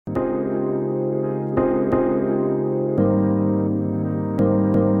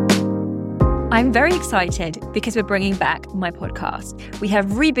I'm very excited because we're bringing back my podcast. We have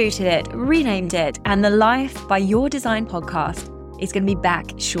rebooted it, renamed it, and the Life by Your Design podcast is going to be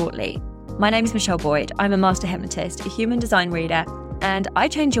back shortly. My name is Michelle Boyd. I'm a master hypnotist, a human design reader, and I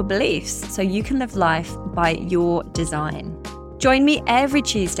change your beliefs so you can live life by your design. Join me every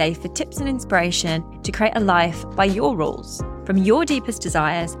Tuesday for tips and inspiration to create a life by your rules, from your deepest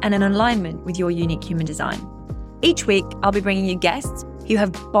desires and in alignment with your unique human design. Each week, I'll be bringing you guests who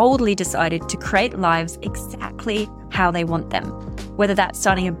have boldly decided to create lives exactly how they want them, whether that's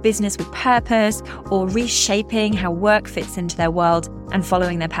starting a business with purpose or reshaping how work fits into their world and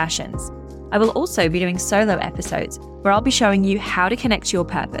following their passions. I will also be doing solo episodes where I'll be showing you how to connect to your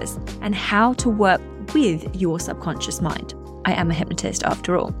purpose and how to work with your subconscious mind. I am a hypnotist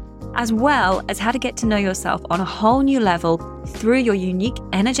after all, as well as how to get to know yourself on a whole new level through your unique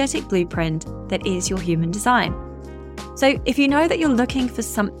energetic blueprint that is your human design. So if you know that you're looking for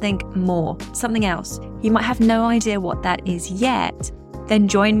something more, something else, you might have no idea what that is yet, then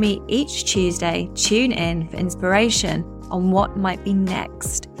join me each Tuesday, tune in for inspiration on what might be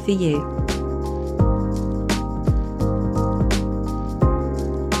next for you.